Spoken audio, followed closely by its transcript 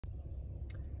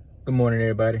Good morning,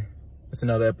 everybody. It's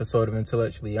another episode of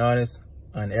Intellectually Honest,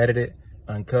 unedited,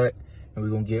 uncut, and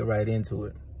we're going to get right into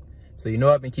it. So you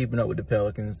know I've been keeping up with the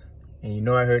Pelicans, and you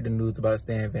know I heard the news about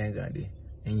Stan Van Gundy,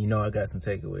 and you know I got some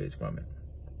takeaways from it.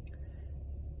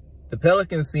 The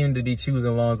Pelicans seem to be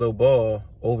choosing Lonzo Ball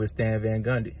over Stan Van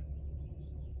Gundy.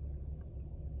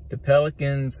 The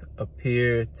Pelicans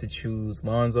appear to choose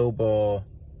Lonzo Ball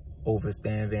over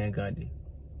Stan Van Gundy.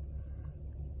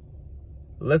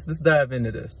 Let's dive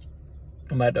into this.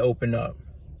 I'm about to open up.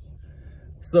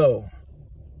 So,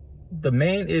 the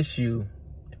main issue,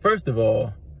 first of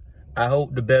all, I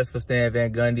hope the best for Stan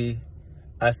Van Gundy.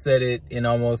 I said it in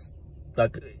almost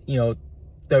 30%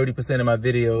 of my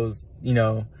videos.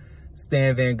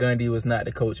 Stan Van Gundy was not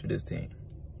the coach for this team.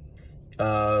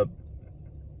 Point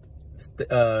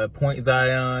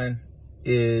Zion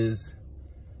is,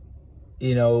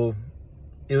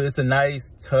 it's a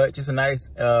nice touch. It's a nice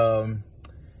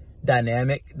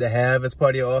dynamic to have as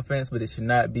part of your offense, but it should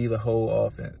not be the whole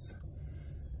offense.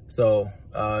 So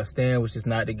Stan was just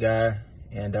not the guy,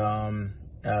 and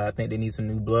I think they need some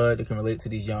new blood that can relate to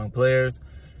these young players.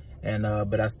 And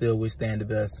but I still wish Stan the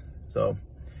best. So,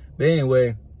 but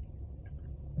anyway,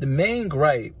 the main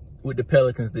gripe with the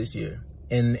Pelicans this year,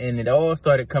 and it all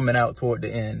started coming out toward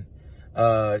the end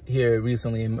here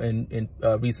recently in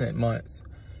recent months,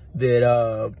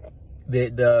 that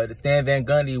the Stan Van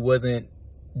Gundy wasn't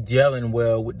gelling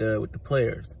well with the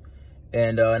players,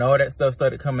 and all that stuff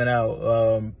started coming out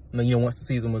once the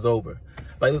season was over.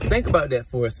 Like, think about that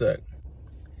for a sec.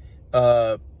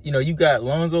 You got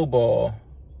Lonzo Ball,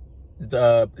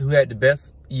 who had the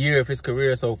best year of his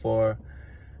career so far,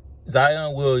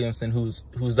 Zion Williamson, who's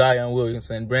Zion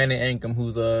Williamson, Brandon Ingram,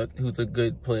 who's a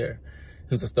good player,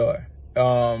 who's a star,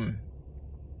 and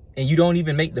you don't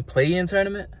even make the play-in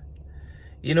tournament.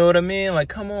 You know what I mean? Like,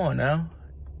 come on now.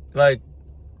 Like,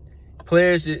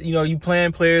 players, you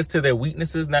playing players to their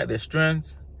weaknesses, not their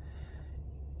strengths.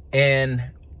 And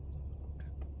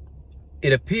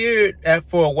it appeared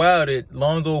for a while that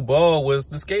Lonzo Ball was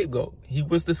the scapegoat. He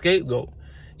was the scapegoat.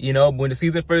 When the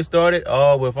season first started,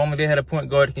 if only they had a point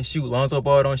guard that can shoot. Lonzo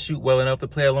Ball don't shoot well enough to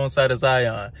play alongside of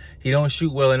Zion. He don't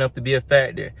shoot well enough to be a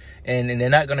factor. And they're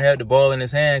not going to have the ball in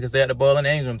his hand because they had the ball in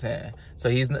Ingram's hand. So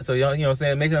he's not, so what I'm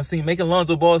saying, making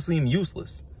Lonzo Ball seem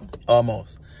useless,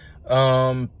 almost.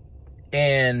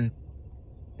 And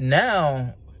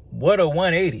now, what a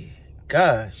 180.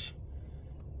 Gosh.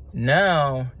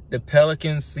 Now, the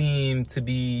Pelicans seem to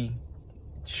be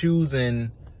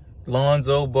choosing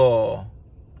Lonzo Ball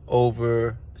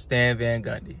over Stan Van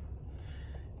Gundy.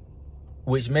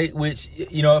 If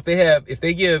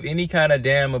they give any kind of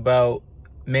damn about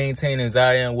maintaining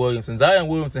Zion Williamson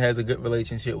has a good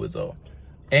relationship with Zoe.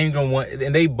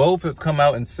 And they both have come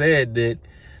out and said that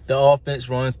the offense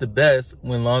runs the best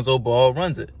when Lonzo Ball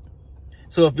runs it.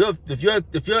 So if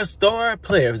you're a star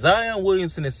player, Zion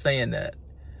Williamson is saying that,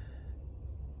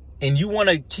 and you want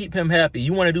to keep him happy,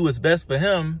 you want to do what's best for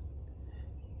him.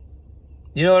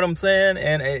 You know what I'm saying?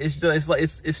 And it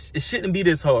shouldn't be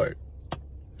this hard.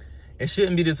 It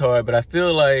shouldn't be this hard. But I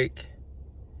feel like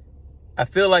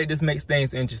this makes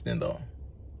things interesting, though.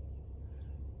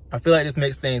 I feel like this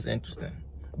makes things interesting.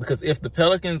 Because if the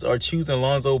Pelicans are choosing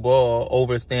Lonzo Ball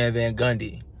over Stan Van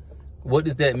Gundy, what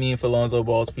does that mean for Lonzo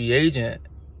Ball's free agent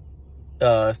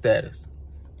status?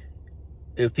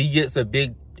 If he gets a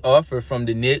big offer from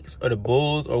the Knicks or the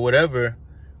Bulls or whatever,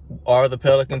 are the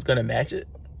Pelicans going to match it?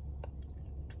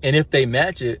 And if they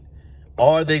match it,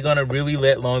 are they going to really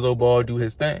let Lonzo Ball do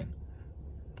his thing?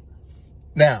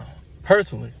 Now,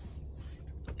 personally,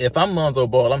 if I'm Lonzo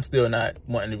Ball, I'm still not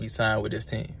wanting to re-sign with this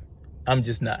team. I'm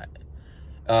just not.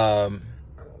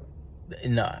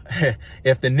 Nah.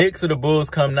 If the Knicks or the Bulls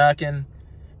come knocking,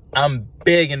 I'm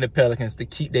begging the Pelicans to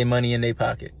keep their money in their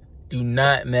pocket. Do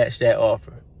not match that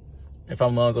offer. If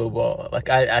I'm Lonzo Ball, like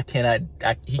I cannot.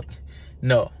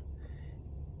 No.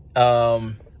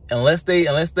 Unless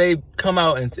they come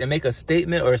out and make a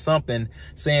statement or something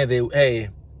saying that, hey,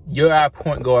 you're our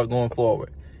point guard going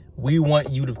forward. We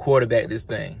want you to quarterback this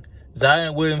thing.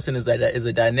 Zion Williamson is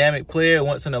a dynamic player,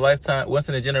 once in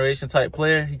a generation type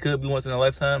player. He could be once in a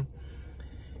lifetime.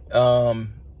 And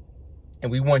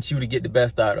we want you to get the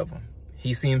best out of him.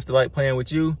 He seems to like playing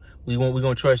with you. We're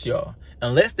gonna trust y'all.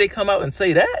 Unless they come out and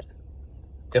say that,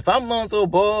 if I'm Lonzo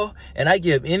Ball and I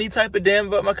give any type of damn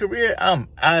about my career, I'm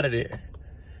out of there.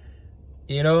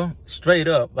 Straight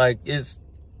up. Like I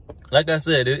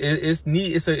said, it's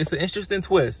neat. It's an interesting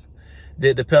twist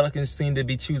that the Pelicans seem to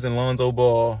be choosing Lonzo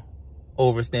Ball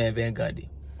over Stan Van Gundy.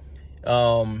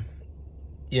 And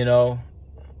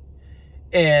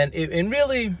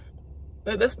really,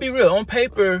 let's be real. On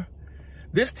paper,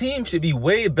 This team should be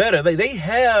way better. Like, they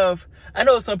have, I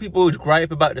know some people would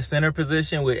gripe about the center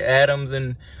position with Adams,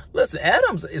 and listen,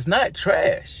 Adams is not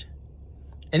trash.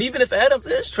 And even if Adams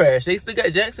is trash, they still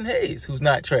got Jackson Hayes, who's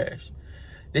not trash.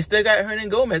 They still got Hernan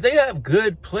Gomez. They have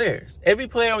good players. Every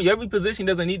player on every position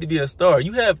doesn't need to be a star.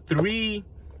 You have 3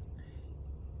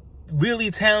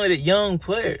 really talented young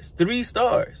players, 3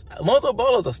 stars. Lonzo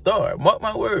Ball is a star. Mark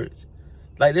my words.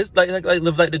 Like this, like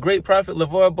the great prophet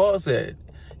LeVar Ball said,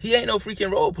 he ain't no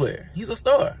freaking role player. He's a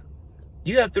star.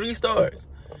 You have 3 stars.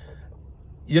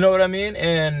 You know what I mean?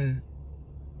 And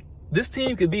this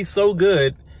team could be so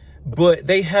good, but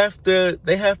they have to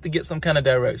get some kind of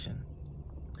direction.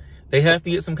 They have to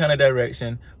get some kind of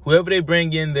direction. Whoever they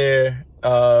bring in there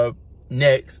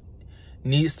next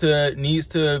needs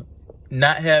to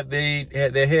not have their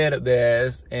head up their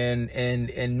ass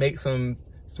and make some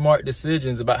smart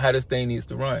decisions about how this thing needs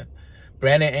to run.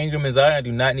 Brandon Ingram and Zion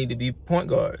do not need to be point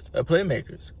guards or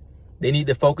playmakers. They need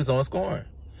to focus on scoring.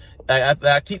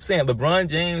 I keep saying LeBron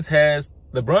James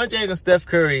and Steph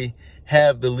Curry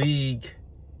have the league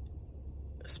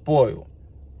spoiled,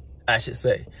 I should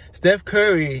say. Steph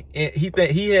Curry,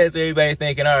 he has everybody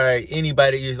thinking, all right,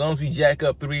 anybody, as long as we jack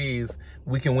up threes,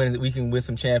 we can win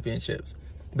some championships.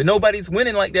 But nobody's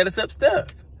winning like that except Steph.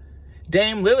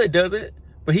 Dame Lillard does it,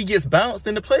 but he gets bounced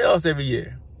in the playoffs every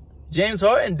year. James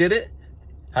Harden did it.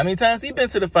 How many times he been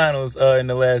to the finals in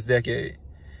the last decade?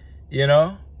 You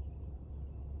know?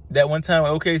 That one time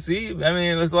with OKC, I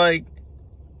mean, it's like,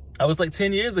 I was like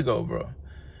 10 years ago, bro.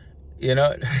 You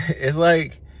know? It's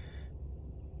like,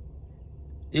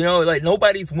 you know, like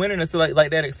nobody's winning us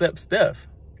like that except Steph.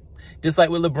 Just like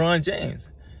with LeBron James.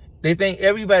 They think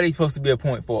everybody's supposed to be a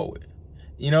point forward.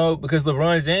 You know, because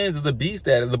LeBron James is a beast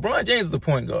at it. LeBron James is a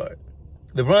point guard.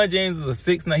 LeBron James is a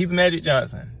 6'9". He's Magic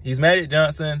Johnson. He's Magic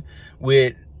Johnson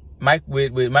with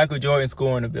Michael Jordan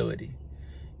scoring ability.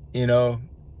 You know,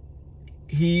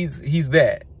 he's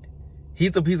that.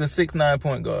 He's a 6'9"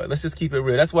 point guard. Let's just keep it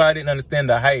real. That's why I didn't understand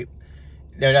the hype.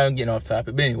 Now I'm getting off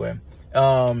topic. But anyway.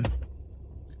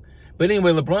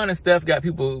 LeBron and Steph got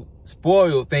people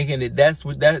spoiled thinking that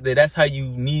that's how you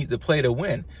need to play to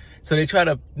win. So they try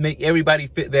to make everybody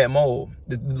fit that mold.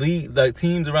 The league, the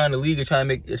teams around the league are trying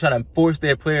to force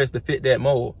their players to fit that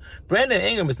mold. Brandon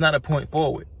Ingram is not a point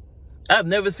forward. I've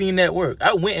never seen that work.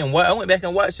 I went back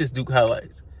and watched his Duke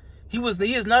highlights. He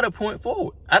is not a point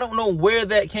forward. I don't know where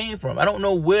that came from. I don't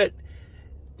know what,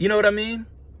 you know what I mean?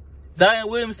 Zion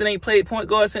Williamson ain't played point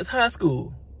guard since high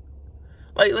school.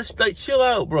 Like, let's chill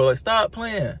out, bro. Like, stop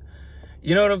playing.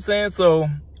 You know what I'm saying? So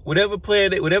whatever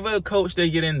coach they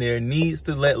get in there needs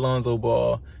to let Lonzo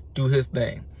Ball do his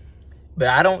thing. But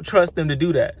I don't trust them to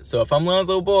do that. So if I'm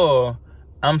Lonzo Ball,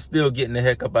 I'm still getting the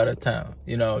heck up out of town.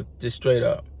 You know, just straight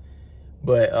up.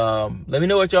 But let me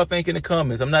know what y'all think in the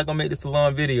comments. I'm not gonna make this a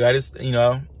long video. I just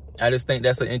think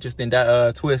that's an interesting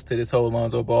twist to this whole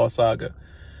Lonzo Ball saga.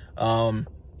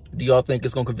 Do y'all think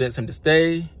it's gonna convince him to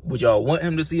stay? Would y'all want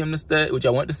him to see him to stay? Would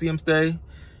y'all want to see him stay?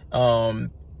 Who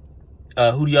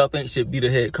do y'all think should be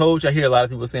the head coach? I hear a lot of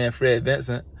people saying Fred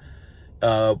Vincent.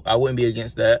 I wouldn't be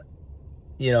against that.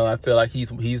 You know, I feel like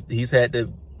he's had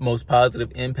the most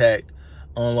positive impact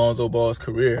on Lonzo Ball's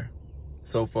career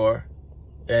so far.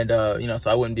 And, you know,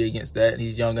 so I wouldn't be against that.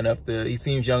 He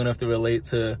seems young enough to relate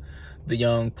to the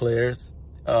young players.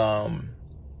 So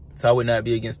I would not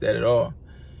be against that at all.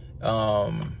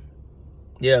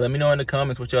 Yeah, let me know in the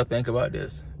comments what y'all think about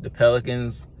this. The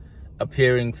Pelicans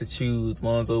appearing to choose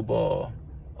Lonzo Ball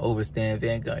over Stan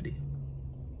Van Gundy.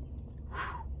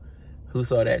 Who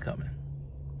saw that coming?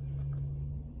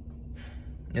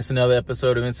 It's another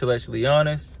episode of Intellectually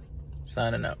Honest.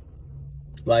 Signing out.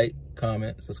 Like,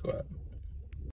 comment, subscribe.